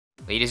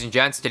Ladies and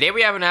gents, today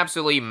we have an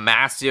absolutely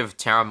massive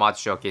Terra mod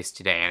showcase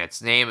today, and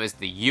its name is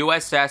the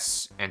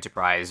USS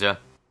Enterprise.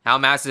 How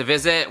massive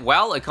is it?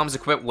 Well, it comes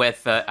equipped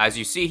with, as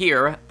you see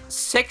here,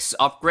 6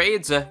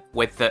 upgrades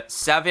with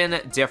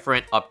 7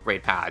 different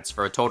upgrade paths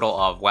for a total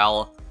of,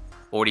 well,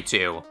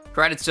 42.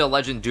 Credits to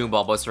Legend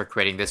Doombubbles for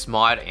creating this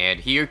mod, and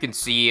here you can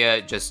see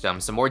just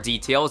some more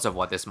details of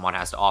what this mod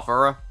has to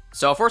offer.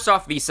 So first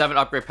off, the 7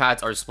 upgrade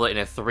pads are split in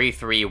a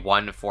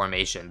 3-3-1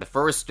 formation. The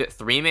first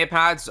 3 main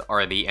pads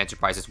are the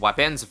Enterprise's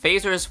weapons,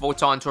 phasers,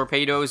 photon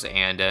torpedoes,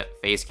 and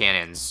phase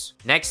cannons.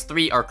 Next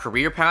 3 are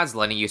career pads,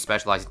 letting you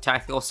specialize in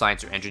tactical,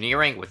 science, or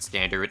engineering with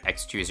standard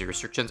X2Z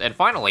restrictions. And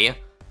finally,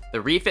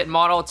 the refit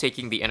model,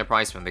 taking the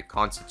Enterprise from the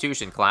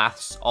Constitution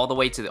class all the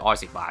way to the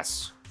Odyssey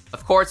class.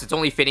 Of course, it's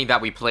only fitting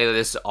that we play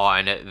this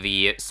on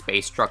the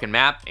Space Truckin'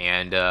 map,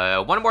 and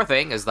one more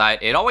thing is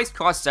that it always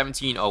costs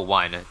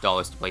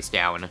 $17.01 to place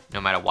down, no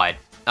matter what.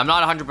 I'm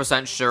not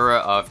 100% sure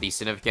of the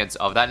significance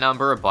of that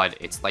number, but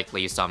it's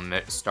likely some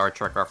Star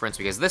Trek reference,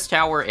 because this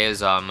tower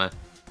is a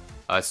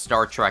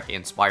Star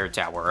Trek-inspired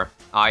tower.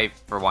 I,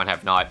 for one,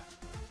 have not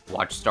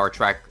watched Star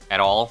Trek at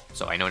all,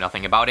 so I know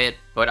nothing about it.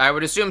 But I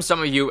would assume some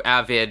of you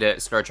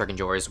avid Star Trek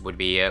enjoyers will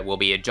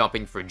be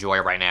jumping for joy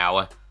right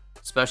now.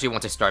 Especially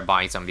once I start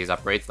buying some of these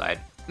upgrades that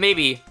may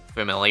be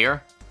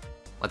familiar.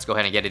 Let's go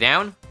ahead and get it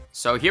down.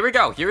 So here we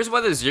go. Here's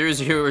what the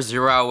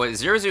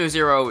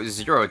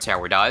 0000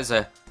 tower does.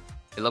 It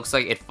looks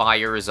like it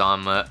fires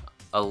a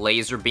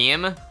laser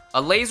beam.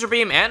 A laser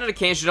beam and an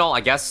occasional,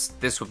 I guess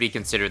this would be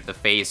considered the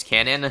phase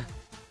cannon.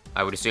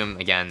 I would assume,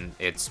 again,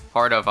 it's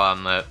part of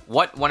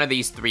what one of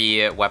these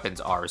 3 weapons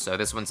are. So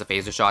this one's a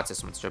phaser shots,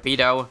 this one's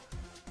torpedo.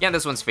 Yeah,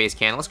 this one's phase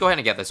cannon. Let's go ahead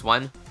and get this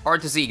one.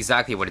 Hard to see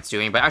exactly what it's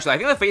doing, but actually, I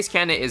think the phase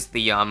cannon is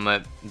the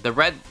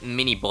red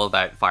mini bullet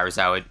that fires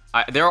out.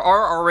 There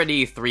are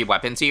already 3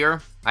 weapons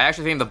here. I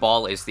actually think the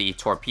ball is the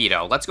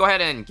torpedo. Let's go ahead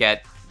and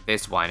get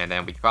this one, and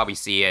then we can probably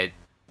see it.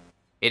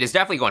 It is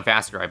definitely going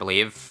faster, I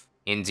believe.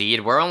 Indeed,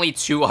 we're only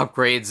 2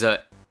 upgrades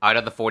out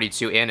of the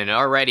 42 in, and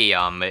already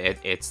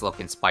it's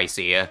looking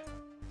spicy.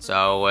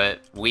 So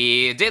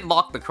we did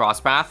lock the cross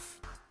path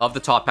of the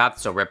top path,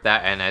 so rip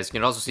that, and as you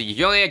can also see, you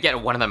can only get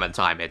one of them at a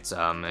time. It's,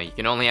 you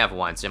can only have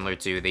one, similar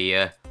to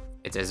the,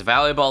 it's as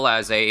valuable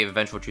as a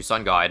Vengeful True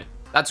Sun God.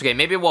 That's okay,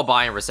 maybe we'll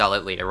buy and resell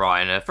it later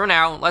on. For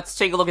now, let's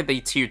take a look at the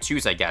tier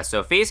 2s, I guess.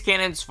 So phase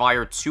cannons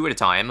fire 2 at a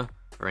time,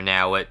 for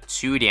now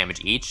 2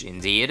 damage each,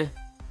 indeed.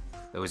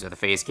 Those are the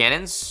phase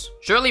cannons.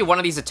 Surely one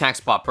of these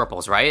attacks pop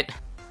purples, right?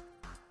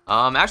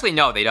 Actually,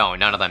 no, they don't.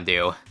 None of them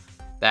do.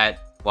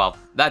 Well,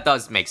 that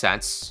does make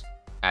sense.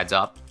 Adds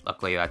up.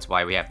 Luckily, that's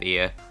why we have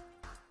the,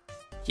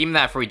 keeping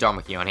that free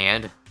Dharma key on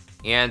hand.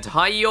 And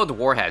high-yield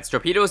warheads.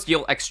 Torpedoes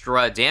deal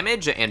extra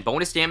damage and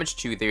bonus damage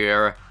to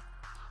their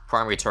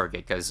primary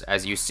target, because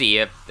as you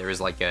see, there is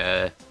like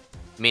a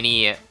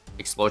mini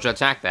explosion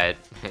attack that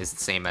is the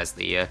same as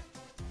the, I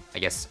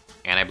guess,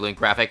 anti-balloon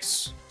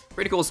graphics.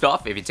 Pretty cool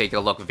stuff. If you take a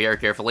look very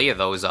carefully,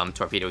 those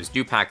torpedoes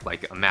do pack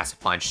like a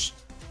massive punch.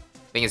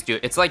 Thing is,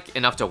 it's like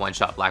enough to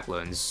one-shot black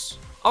balloons.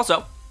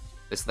 Also,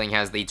 this thing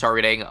has the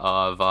targeting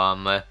of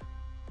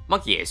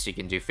Monkey Ace. You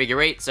can do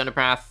figure 8, center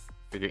path,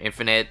 figure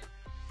infinite,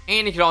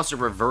 and you can also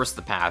reverse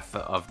the path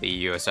of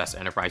the USS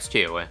Enterprise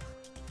too,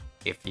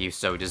 if you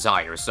so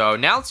desire. So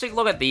now let's take a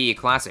look at the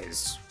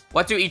classes.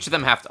 What do each of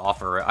them have to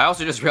offer? I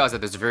also just realized that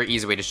there's a very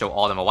easy way to show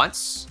all of them at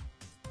once.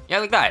 Yeah,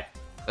 like that.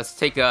 Let's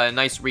take a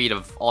nice read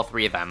of all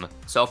 3 of them.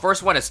 So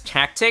first one is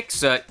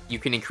Tactics. You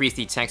can increase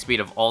the attack speed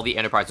of all the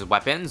Enterprise's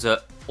weapons,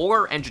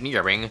 or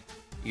Engineering.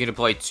 You can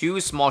deploy 2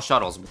 small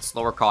shuttles with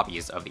slower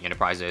copies of the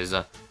Enterprise's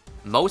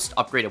most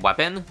upgraded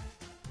weapon.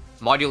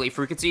 Modulate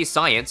frequency,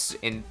 science,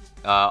 in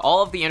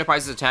all of the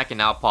Enterprise's attack can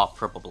now pop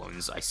purple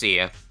balloons. I see.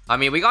 I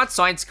mean, we got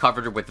science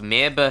covered with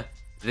MIB.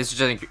 This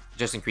is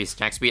just increased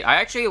attack speed. I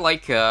actually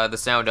like the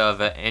sound of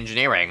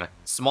engineering.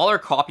 Smaller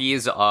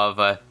copies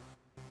of,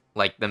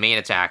 like, the main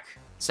attack.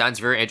 Sounds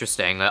very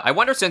interesting. I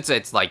wonder, since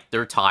it's, like,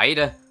 they're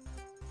tied,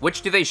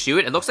 which do they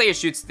shoot? It looks like it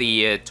shoots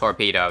the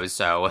torpedoes,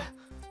 so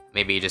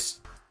maybe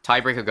just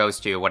tiebreaker goes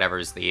to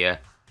whatever's the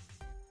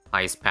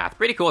highest path.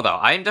 Pretty cool, though.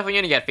 I'm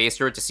definitely gonna get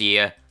Phaser to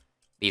see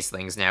these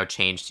things now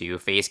change to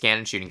phase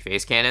cannon, shooting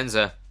phase cannons.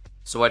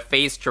 So what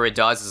phase turret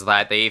does is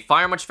that they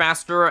fire much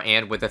faster,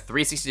 and with a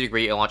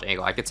 360-degree launch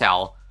angle, I could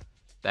tell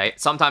that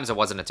sometimes it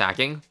wasn't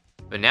attacking.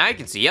 But now you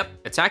can see, yep,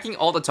 attacking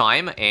all the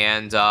time,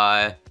 and,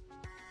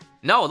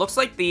 no, it looks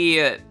like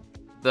the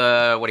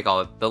what do you call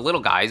it, the little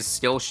guys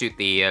still shoot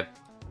the,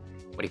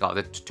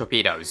 the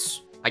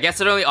torpedoes. I guess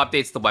it only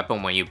updates the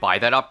weapon when you buy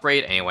that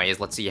upgrade.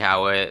 Anyways, let's see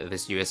how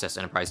this USS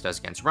Enterprise does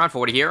against round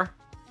 40 here.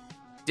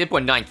 Did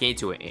put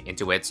 9k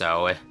into it,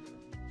 so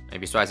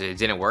I'd be surprised if it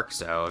didn't work,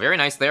 so very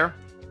nice there.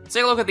 Let's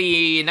take a look at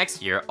the next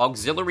here,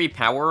 Auxiliary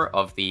Power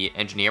of the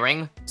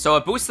Engineering. So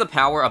it boosts the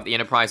power of the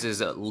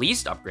Enterprise's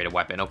least upgraded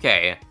weapon,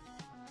 okay.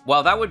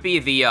 Well, that would be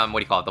the,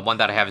 the one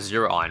that I have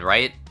 0 on,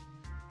 right?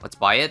 Let's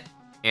buy it.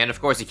 And of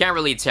course, you can't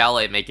really tell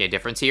it making a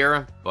difference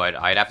here, but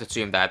I'd have to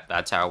assume that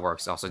that's how it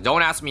works. Also,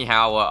 don't ask me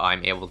how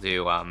I'm able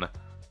to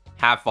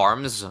have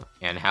farms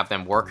and have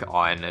them work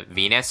on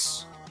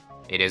Venus.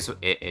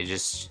 It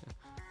just...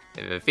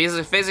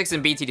 Physics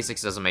in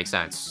BTD6 doesn't make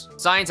sense.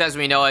 Science as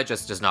we know it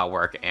just does not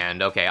work.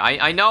 And okay,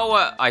 I know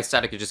I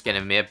said I could just get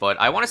a mid, but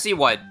I want to see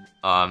what,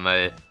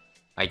 I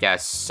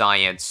guess,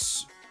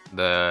 science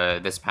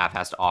this path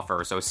has to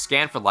offer. So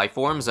scan for life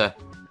forms.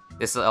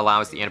 This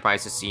allows the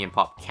Enterprise to see and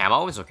pop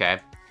camos, okay.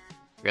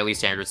 Really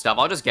standard stuff.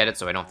 I'll just get it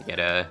so I don't have to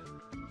get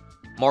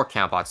more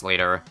cam pots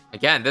later.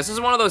 Again, this is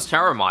one of those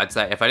tower mods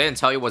that if I didn't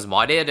tell you was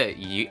modded,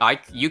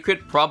 you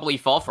could probably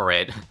fall for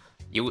it.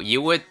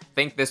 You would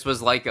think this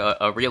was like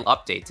a real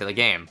update to the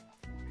game.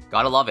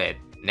 Gotta love it.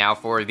 Now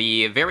for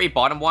the very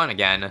bottom one,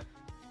 again,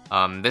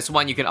 this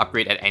one you can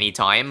upgrade at any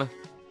time.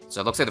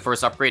 So it looks like the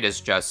first upgrade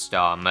is just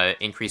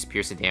increased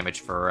piercing damage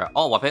for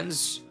all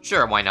weapons.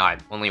 Sure, why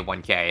not? Only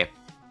 1k.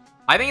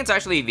 I think it's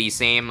actually the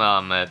same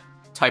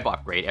type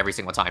upgrade every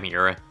single time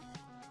here.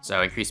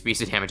 So increased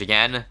piercing damage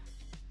again,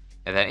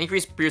 and then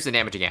increased piercing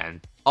damage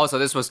again. Also,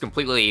 this was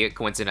completely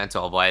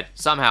coincidental, but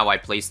somehow I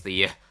placed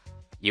the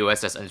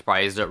USS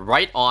Enterprise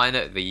right on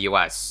the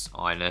US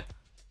on the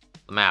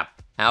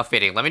map. How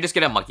fitting. Let me just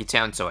get a Monkey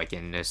Town so I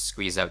can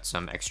squeeze out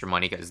some extra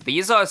money, because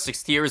these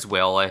 6 tiers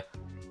will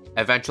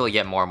eventually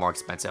get more and more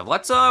expensive.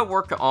 Let's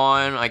work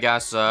on, I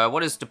guess,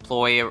 what does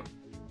deploy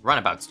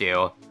runabouts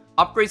do?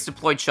 Upgrades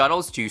deployed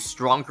shuttles to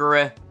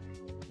stronger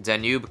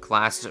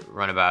Danube-class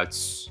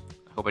runabouts.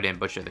 I hope I didn't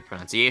butcher the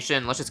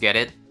pronunciation. Let's just get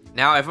it.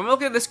 Now, if I'm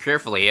looking at this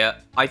carefully,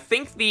 I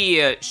think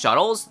the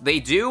shuttles, they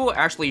do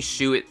actually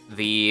shoot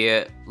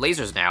the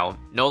lasers now,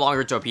 no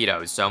longer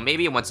torpedoes. So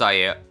maybe once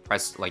I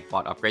press, like,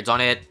 bot upgrades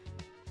on it,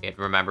 it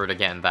remembered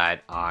again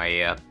that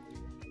I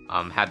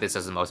had this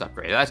as the most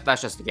upgrade.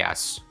 That's just a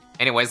guess.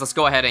 Anyways, let's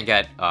go ahead and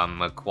get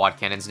quad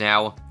cannons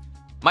now.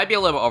 Might be a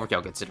little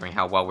overkill considering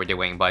how well we're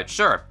doing, but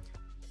sure.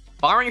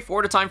 Firing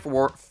 4 at a time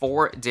for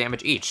 4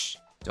 damage each.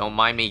 Don't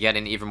mind me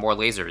getting even more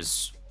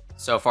lasers.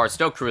 So far,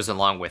 still cruising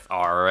along with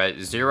our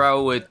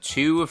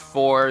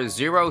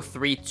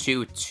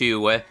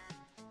 024032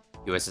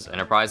 USS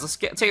Enterprise. Let's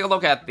take a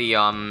look at the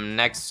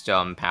next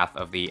path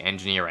of the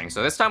engineering.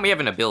 So this time we have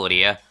an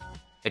ability.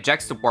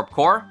 Ejects the warp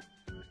core,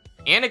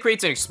 and it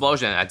creates an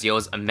explosion that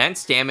deals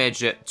immense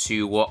damage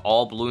to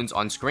all balloons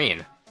on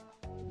screen.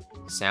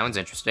 Sounds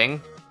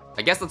interesting.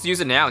 I guess let's use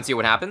it now and see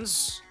what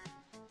happens.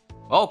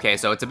 Okay,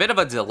 so it's a bit of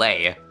a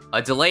delay.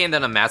 A delay and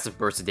then a massive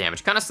burst of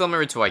damage. Kind of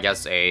similar to, I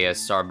guess, a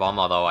Star Bomb,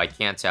 although I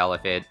can't tell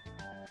if it...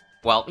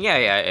 Well, yeah,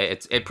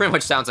 it pretty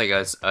much sounds like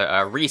a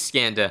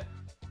reskinned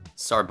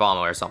Star Bomb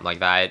or something like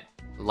that.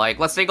 Like,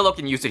 let's take a look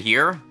and use it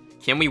here.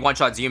 Can we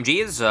one-shot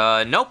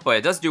ZMGs? Nope, but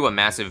it does do a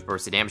massive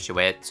burst of damage to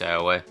it,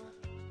 so...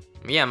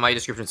 yeah, my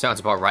description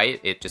sounds about right.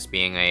 It just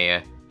being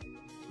a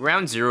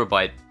ground zero,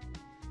 but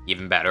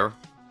even better.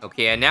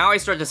 Okay, and now I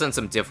start to sense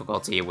some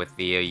difficulty with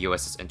the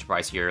USS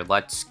Enterprise here.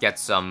 Let's get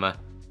some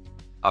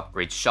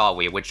upgrades, shall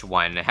we? Which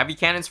one? Heavy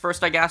cannons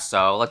first, I guess.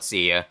 So let's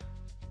see.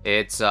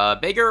 It's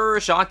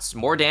bigger shots,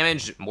 more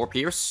damage, more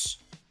pierce.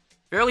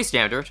 Fairly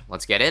standard.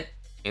 Let's get it.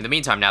 In the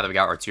meantime, now that we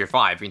got our tier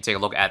 5, we can take a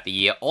look at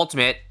the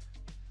ultimate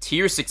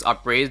tier 6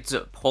 upgrades,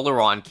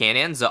 Polaron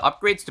cannons.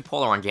 Upgrades to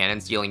Polaron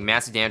cannons, dealing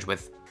massive damage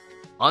with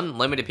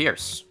unlimited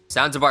pierce.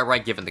 Sounds about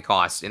right given the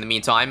cost. In the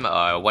meantime,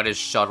 what does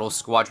Shuttle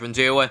Squadron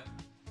do?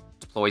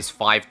 Deploys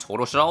 5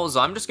 total shuttles.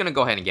 I'm just gonna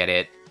go ahead and get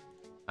it.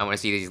 I want to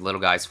see these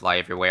little guys fly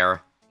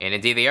everywhere. And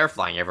indeed, they are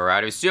flying everywhere.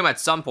 I'd assume at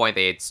some point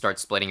they'd start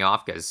splitting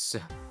off, because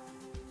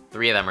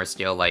 3 of them are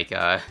still, like,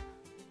 kind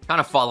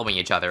of following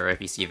each other, if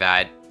you see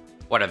that.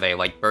 What are they,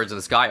 like birds in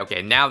the sky?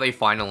 Okay, now they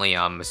finally,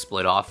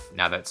 split off,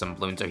 now that some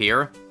balloons are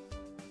here.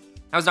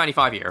 How's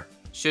 95 here?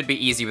 Should be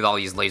easy with all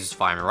these lasers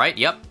firing, right?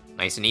 Yep,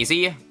 nice and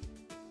easy.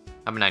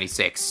 I'm a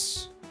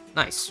 96.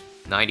 Nice.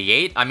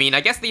 98? I mean,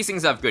 I guess these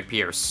things have good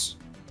pierce.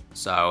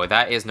 So,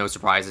 that is no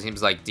surprise. It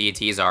seems like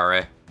DTs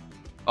are...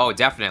 oh,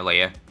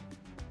 definitely.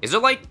 Is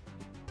there, like...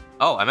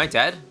 oh, am I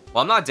dead?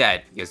 Well, I'm not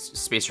dead, because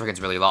Space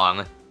Dragon's really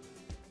long.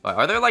 But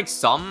are there, like,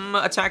 some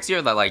attacks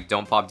here that, like,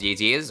 don't pop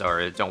DTs,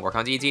 or don't work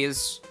on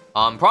DTs?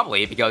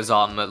 Probably, because,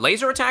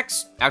 laser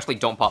attacks actually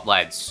don't pop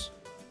leads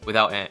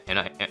without an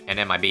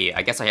MIB.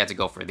 I guess I had to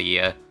go for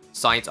the,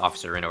 Science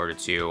Officer in order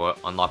to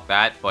unlock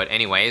that. But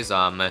anyways,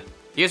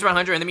 here's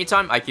 100. In the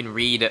meantime, I can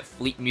read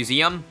Fleet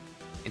Museum.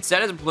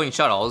 Instead of deploying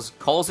shuttles,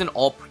 calls in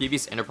all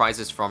previous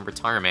Enterprises from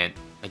retirement.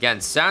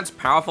 Again, sounds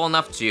powerful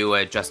enough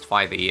to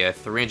justify the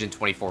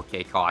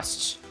 324k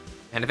cost.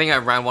 And I think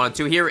at round 1 and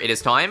 2 here, it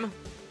is time.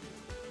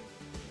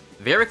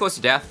 Very close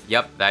to death.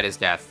 Yep, that is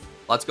death.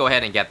 Let's go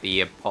ahead and get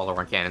the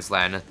Polaron cannons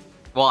then.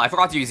 Well, I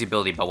forgot to use the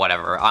ability, but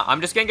whatever.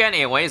 I'm just gonna get it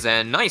anyways,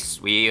 and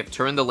nice. We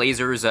turned the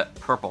lasers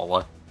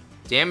purple.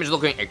 Damage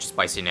looking extra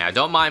spicy now.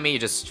 Don't mind me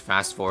just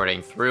fast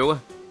forwarding through.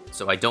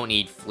 So I don't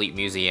need Fleet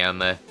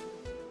Museum.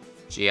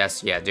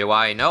 GS, yeah, do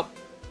I? Nope.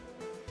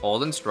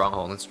 Holding strong,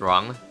 holding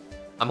strong.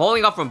 I'm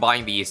holding off from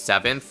buying the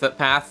 7th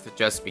path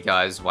just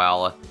because,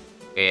 well,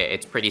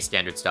 it's pretty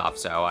standard stuff.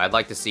 So I'd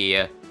like to see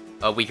a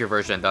weaker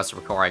version, thus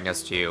requiring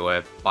us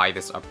to buy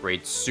this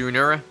upgrade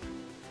sooner.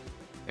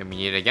 And we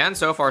need it again.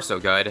 So far, so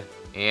good.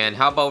 And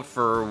how about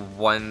for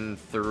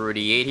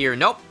 138 here?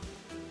 Nope.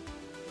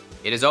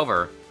 It is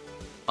over.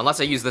 Unless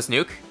I use this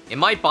nuke. It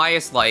might buy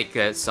us, like,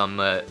 a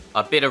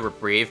bit of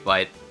reprieve,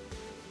 but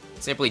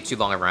simply too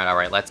long around.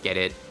 Alright, let's get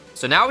it.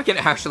 So now we can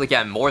actually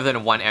get more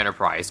than one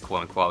Enterprise,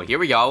 quote-unquote. Here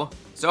we go.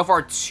 So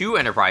far, 2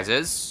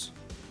 Enterprises.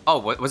 Oh,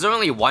 was there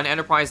only 1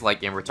 Enterprise,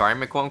 like, in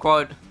retirement,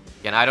 quote-unquote?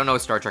 Again, I don't know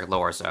Star Trek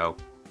lore, so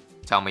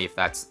tell me if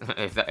that's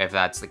if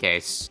that's the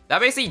case.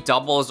 That basically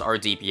doubles our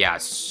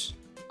DPS.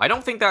 I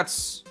don't think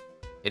that's...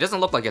 It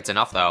doesn't look like it's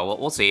enough, though.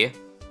 We'll see.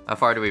 How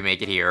far do we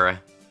make it here?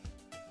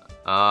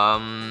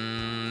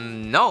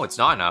 No, it's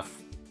not enough.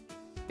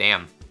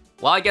 Damn.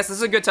 Well, I guess this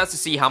is a good test to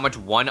see how much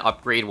one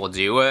upgrade will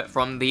do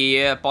from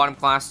the bottom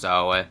class,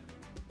 so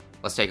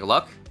let's take a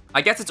look.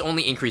 I guess it's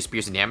only increased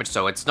piercing damage,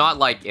 so it's not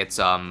like it's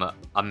a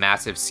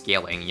massive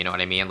scaling, you know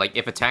what I mean? Like,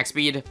 if attack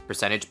speed,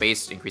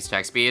 percentage-based increased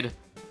attack speed,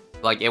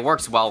 like, it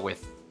works well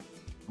with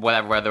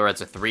whether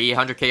it's a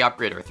 300k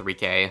upgrade or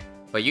 3k,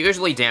 but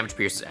usually damage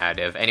pierce is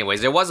additive.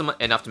 Anyways, it wasn't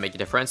enough to make a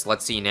difference.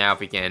 Let's see now if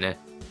we can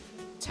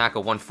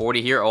tackle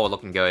 140 here. Oh,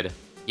 looking good.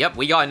 Yep,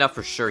 we got enough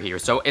for sure here.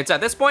 So it's at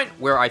this point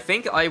where I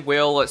think I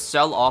will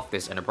sell off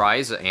this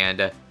Enterprise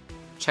and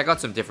check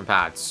out some different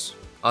paths.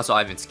 Also, I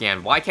haven't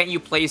scanned. Why can't you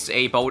place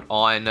a boat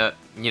on,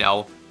 you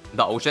know,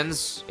 the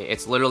oceans?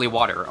 It's literally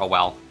water. Oh,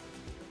 well.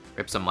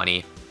 Rip some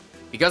money.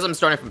 Because I'm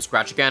starting from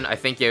scratch again, I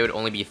think it would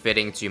only be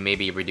fitting to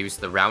maybe reduce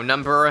the round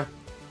number,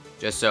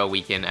 just so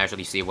we can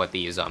actually see what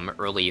these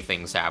early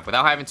things have,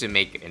 without having to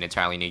make an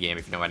entirely new game,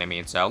 if you know what I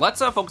mean. So let's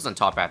focus on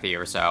top path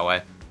here. So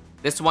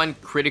this one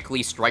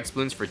critically strikes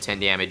balloons for 10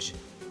 damage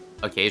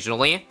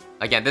occasionally.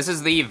 Again, this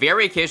is the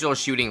very occasional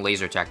shooting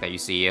laser attack that you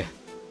see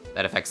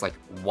that affects like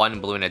 1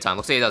 balloon at a time.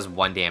 Looks like it does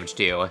 1 damage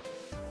too.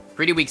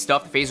 Pretty weak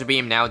stuff. The phaser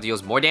beam now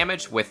deals more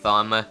damage with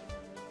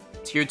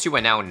tier 2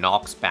 and now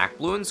knocks back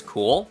balloons.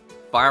 Cool.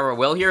 Fire at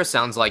will here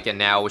sounds like it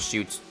now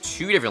shoots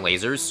 2 different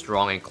lasers,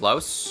 strong and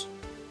close.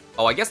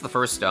 Oh, I guess the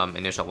first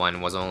initial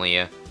one was only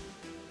a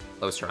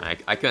close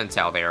rank. I couldn't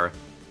tell there.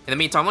 In the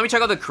meantime, let me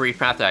check out the career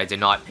path that I did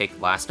not pick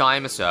last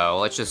time. So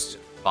let's just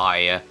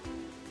buy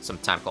some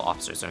tactical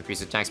officers. So increase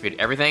the attack speed,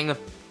 everything.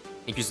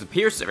 Increase the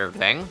pierce of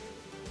everything.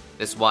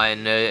 This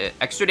one,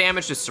 extra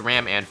damage to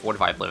SRAM and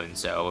fortified balloons.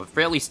 So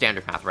fairly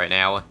standard path right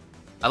now.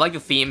 I like the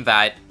theme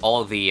that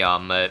all of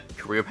the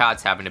career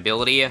paths have an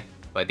ability,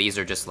 but these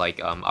are just like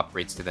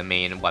upgrades to the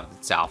main weapon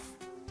itself.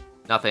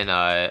 Nothing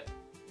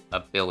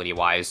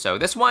ability-wise. So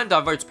this one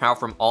diverts power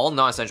from all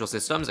non-essential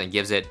systems and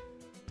gives it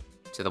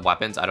to the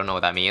weapons. I don't know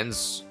what that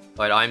means,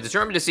 but I'm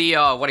determined to see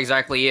what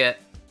exactly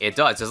it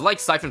does. Does it like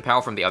siphon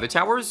power from the other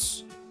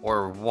towers,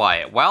 or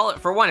what? Well,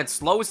 for one, it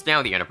slows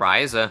down the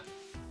Enterprise.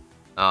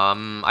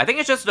 I think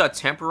it's just a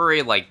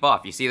temporary like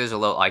buff. You see, there's a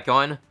little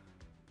icon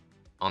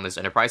on this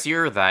Enterprise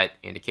here that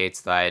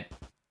indicates that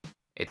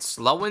it's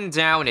slowing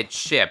down its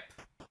ship,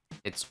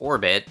 its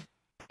orbit,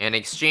 and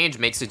exchange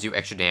makes it do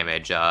extra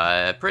damage.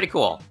 Pretty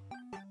cool.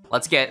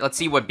 Let's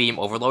see what beam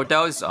overload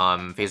does.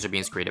 Phaser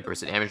beams create a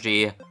burst of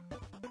energy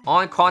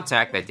on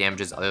contact that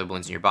damages other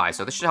balloons nearby.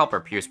 So this should help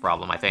our pierce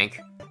problem, I think.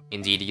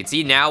 Indeed, you can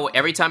see now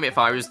every time it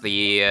fires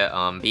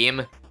the beam,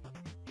 you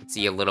can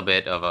see a little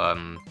bit of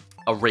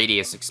a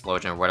radius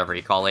explosion or whatever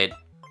you call it.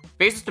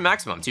 Phasers to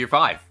maximum, tier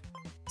 5.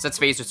 Sets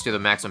phasers to the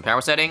maximum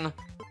power setting,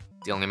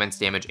 dealing immense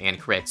damage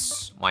and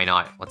crits. Why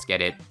not? Let's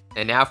get it.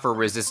 And now for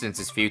resistance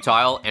is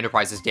futile.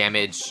 Enterprise's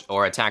damage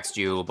or attacks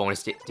do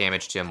bonus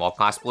damage to all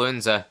class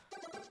balloons.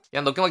 Yeah,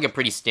 looking like a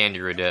pretty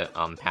standard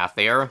path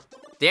there.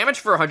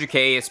 Damage for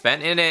 100k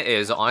spent in it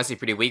is honestly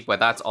pretty weak, but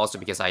that's also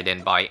because I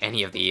didn't buy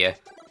any of the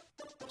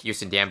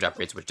Houston damage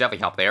upgrades, which definitely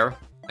helped there.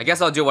 I guess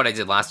I'll do what I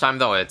did last time,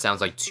 though. It sounds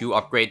like 2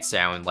 upgrades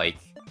sound like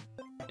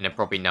an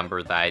appropriate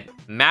number that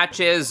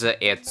matches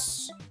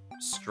its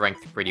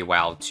strength pretty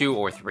well. 2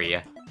 or 3.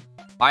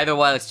 Either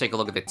way, let's take a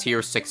look at the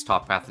tier 6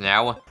 top path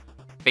now.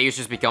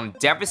 Phasers become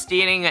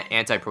devastating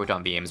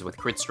anti-proton beams with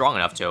crits strong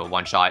enough to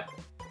one-shot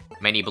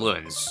many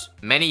balloons.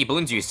 Many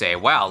balloons, you say?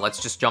 Wow,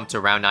 let's just jump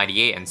to round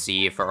 98 and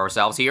see for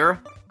ourselves here.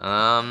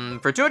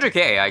 For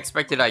 200k, I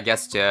expected, I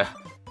guess, to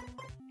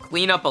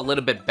clean up a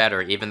little bit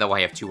better, even though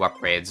I have 2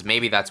 upgrades.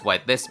 Maybe that's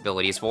what this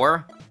ability is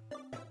for.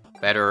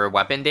 Better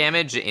weapon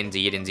damage,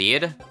 indeed,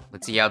 indeed.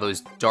 Let's see how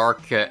those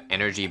dark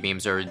energy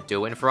beams are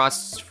doing for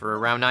us for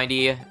round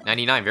 90,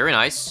 99. Very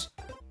nice.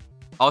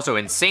 Also,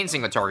 insane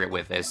single target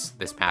with this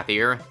path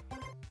here.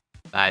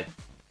 That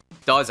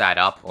does add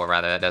up, or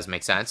rather, that does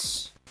make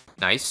sense.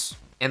 Nice.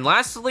 And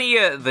lastly,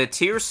 the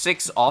tier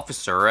 6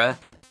 officer.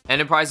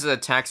 Enterprise's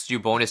attacks do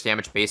bonus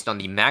damage based on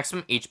the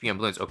maximum HP on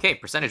balloons. Okay,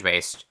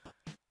 percentage-based.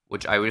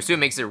 Which I would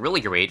assume makes it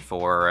really great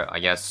for, I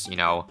guess, you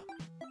know,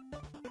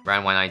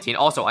 round 119.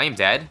 Also, I am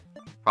dead.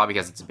 Probably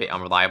because it's a bit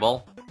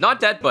unreliable. Not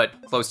dead, but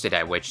close to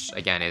dead, which,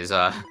 again, is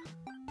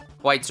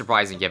quite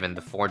surprising given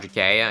the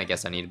 400k. I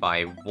guess I need to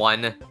buy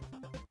 1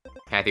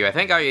 path here. I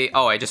think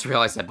I just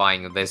realized that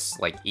buying this,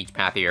 like, each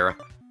path here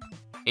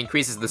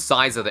increases the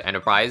size of the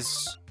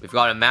Enterprise. We've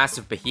got a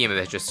massive behemoth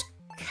that's just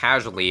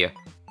casually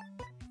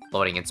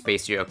floating in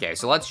space here. Okay,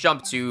 so let's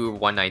jump to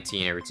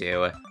 119 or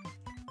 2.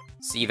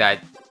 See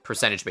that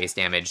percentage-based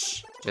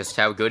damage. Just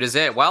how good is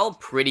it? Well,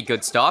 pretty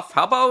good stuff.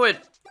 How about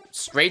it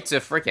straight to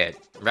frickin'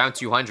 round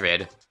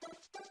 200?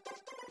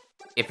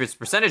 if it's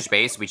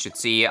percentage-based, we should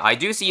see... I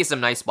do see some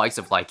nice spikes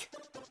of, like,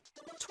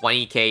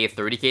 20k,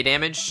 30k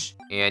damage.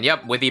 And,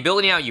 yep, with the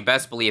ability now, you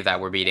best believe that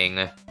we're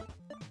beating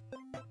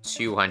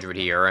 200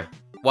 here.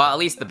 Well, at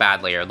least the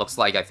bad layer. Looks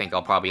like I think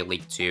I'll probably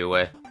leak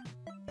to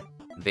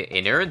the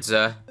innards.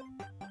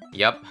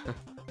 Yep.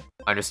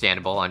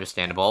 Understandable,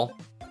 understandable.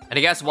 And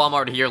I guess while I'm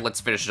already here, let's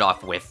finish it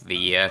off with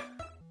the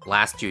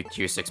last two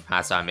Tier 6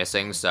 paths I'm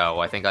missing. So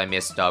I think I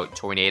missed out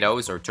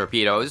tornadoes or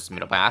torpedoes,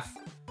 middle path.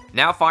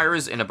 Now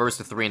fires in a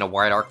burst of 3 in a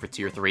wide arc for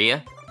Tier 3.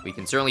 We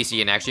can certainly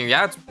see in action.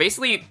 Yeah, it's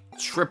basically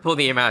triple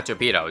the amount of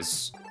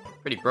torpedoes.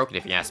 Pretty broken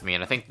if you ask me.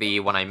 And I think the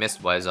one I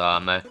missed was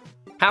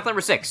path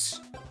number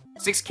 6.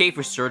 6k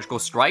for surgical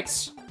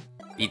strikes.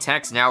 The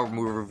attacks now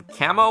remove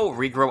camo,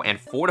 regrow, and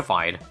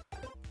fortified.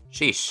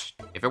 Sheesh.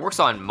 If it works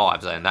on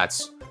mobs, then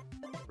that's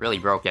really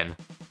broken.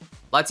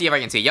 Let's see if I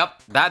can see.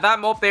 Yep, that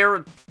mob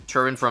there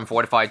turned from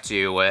fortified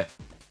to,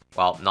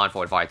 well,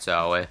 non-fortified,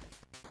 so,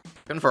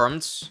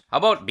 confirmed. How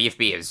about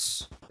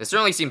BFBs? This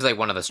certainly seems like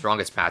one of the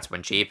strongest paths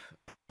when cheap.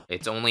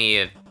 It's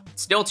only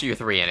still Tier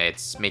 3, and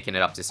it's making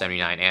it up to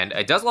 79, and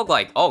it does look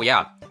like, oh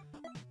yeah,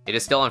 it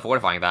is still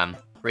unfortifying them.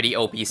 Pretty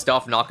OP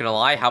stuff, not gonna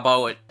lie. How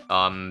about,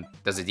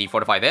 does it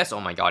defortify this?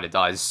 Oh my god, it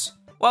does.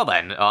 Well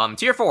then,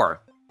 Tier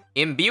 4.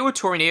 Imbue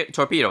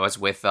torpedoes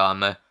with,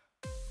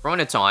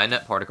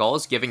 chronoton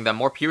particles, giving them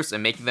more pierce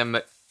and making them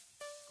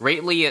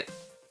greatly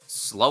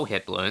slow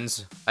hit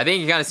balloons. I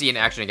think you kind of see an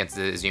action against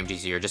the ZMGs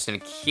here. Just an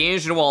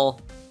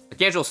occasional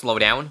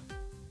slowdown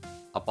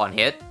upon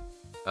hit.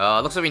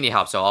 Looks like we need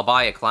help, so I'll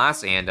buy a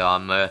class and,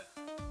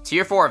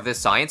 Tier 4 of this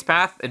science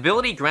path.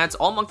 Ability grants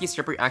all monkeys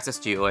temporary access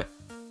to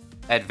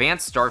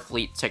advanced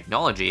Starfleet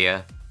technology.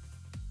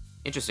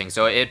 Interesting,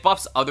 so it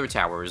buffs other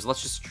towers.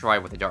 Let's just try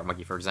with the Dart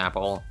Monkey, for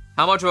example.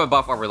 How much of a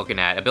buff are we looking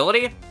at?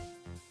 Ability?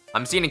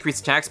 I'm seeing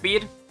increased attack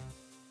speed,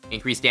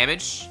 increased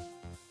damage,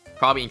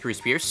 probably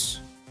increased pierce.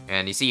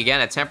 And you see,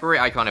 again, a temporary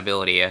icon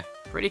ability.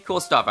 Pretty cool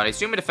stuff. I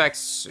assume it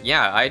affects...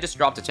 Yeah, I just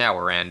dropped a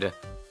tower and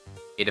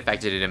it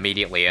affected it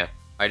immediately.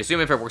 I'd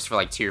assume if it works for,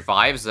 like, Tier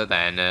 5s,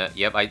 then,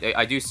 yep,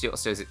 I do still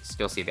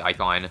see the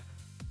icon.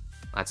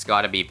 That's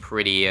gotta be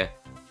pretty...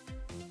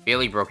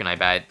 fairly broken, I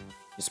bet.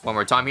 Just one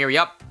more time here,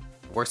 yep.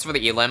 Works for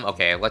the Elim.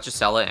 Okay, let's just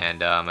sell it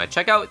and,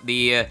 check out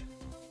the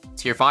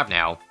Tier 5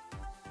 now.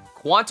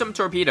 Quantum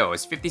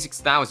torpedoes,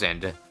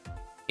 56,000.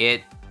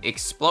 It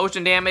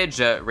explosion damage,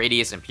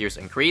 radius, and pierce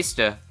increased.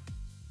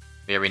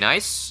 Very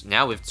nice.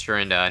 Now we've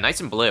turned nice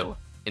and blue.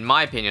 In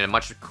my opinion, a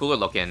much cooler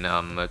looking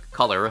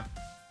color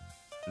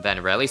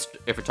than red, at least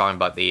if we're talking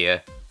about the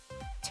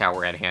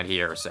tower at hand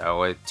here.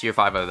 So Tier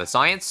 5 of the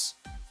science.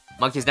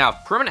 Monkeys now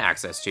have permanent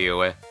access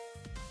to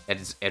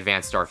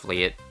advanced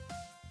Starfleet.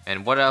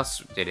 And what else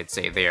did it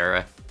say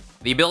there?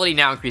 The ability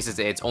now increases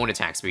its own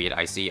attack speed.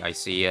 I see. Are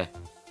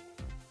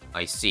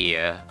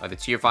the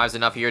Tier 5s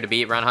enough here to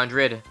beat around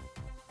 100?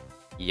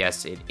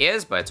 Yes, it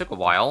is, but it took a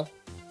while.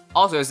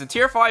 Also, is the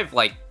Tier 5,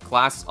 like,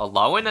 class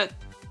alone,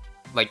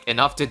 like,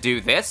 enough to do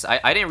this?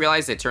 I didn't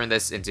realize they turned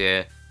this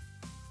into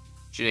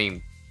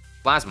shooting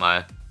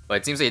plasma, but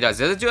it seems like it does.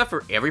 Does it do that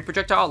for every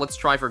projectile? Let's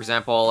try, for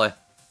example,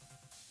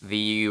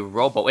 the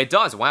robo. It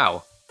does,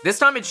 wow. This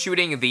time it's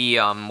shooting the,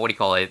 what do you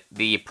call it?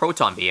 The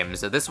proton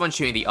beams. This one's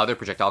shooting the other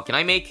projectile. Can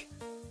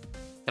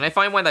I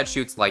find one that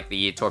shoots, like,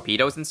 the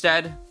torpedoes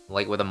instead?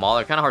 Like, with a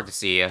mauler? Kind of hard to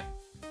see.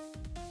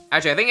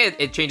 Actually, I think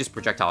it changes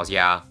projectiles,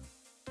 yeah.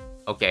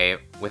 Okay,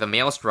 with a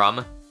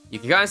maelstrom, you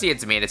can kind of see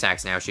its main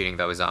attacks now shooting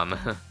those,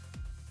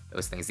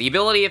 those things. The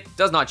ability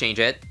does not change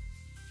it,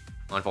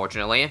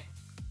 unfortunately.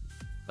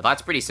 But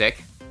that's pretty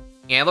sick.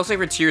 And it looks like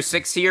for Tier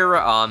 6 here,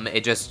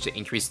 it just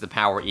increases the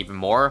power even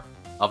more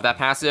of that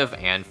passive.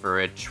 And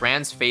for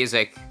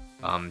transphasic,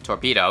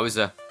 torpedoes,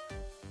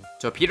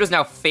 torpedoes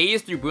now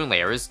phase through boon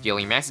layers,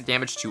 dealing massive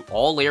damage to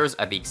all layers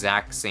at the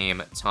exact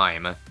same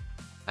time.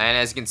 And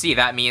as you can see,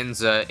 that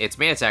means its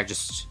main attack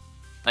just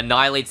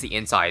annihilates the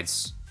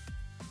insides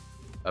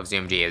of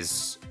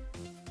ZMGs.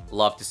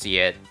 Love to see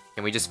it.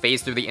 Can we just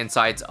phase through the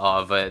insides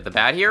of the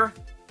bad here?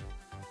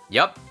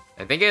 Yep.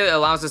 I think it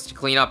allows us to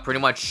clean up pretty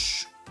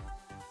much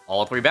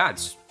all 3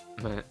 bads.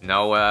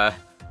 No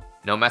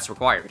mess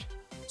required.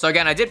 So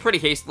again, I did pretty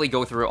hastily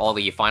go through all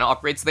the final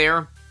upgrades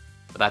there.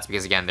 But that's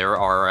because, again, there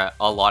are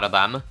a lot of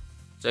them.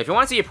 So if you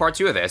want to see a part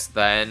 2 of this,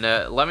 then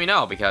let me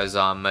know, because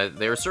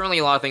there are certainly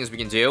a lot of things we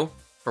can do.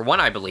 For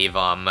one, I believe,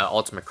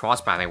 ultimate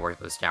cross-pathing work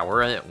with this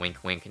tower. Wink,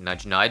 wink,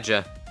 nudge, nudge.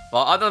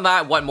 Well, other than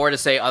that, what more to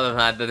say other than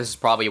that this is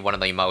probably one of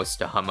the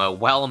most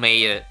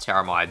well-made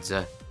tower mods.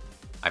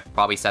 I've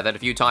probably said that a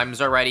few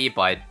times already,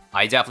 but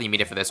I definitely mean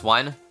it for this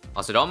one.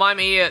 Also, don't mind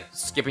me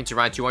skipping to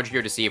around 200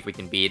 here to see if we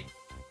can beat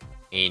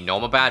a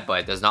normal bad, but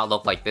it does not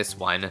look like this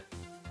one.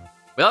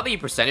 Without the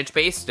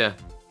percentage-based, it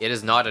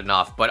is not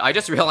enough, but I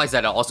just realized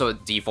that it also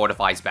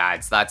defortifies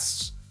bads.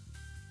 That's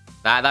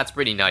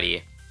pretty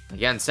nutty.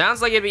 Again,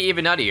 sounds like it'd be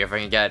even nuttier if I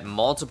can get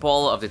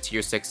multiple of the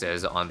Tier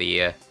 6s on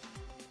the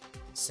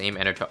same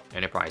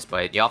Enterprise,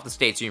 but you'll have to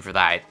stay tuned for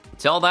that.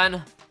 Until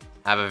then,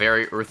 have a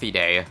very earthy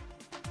day.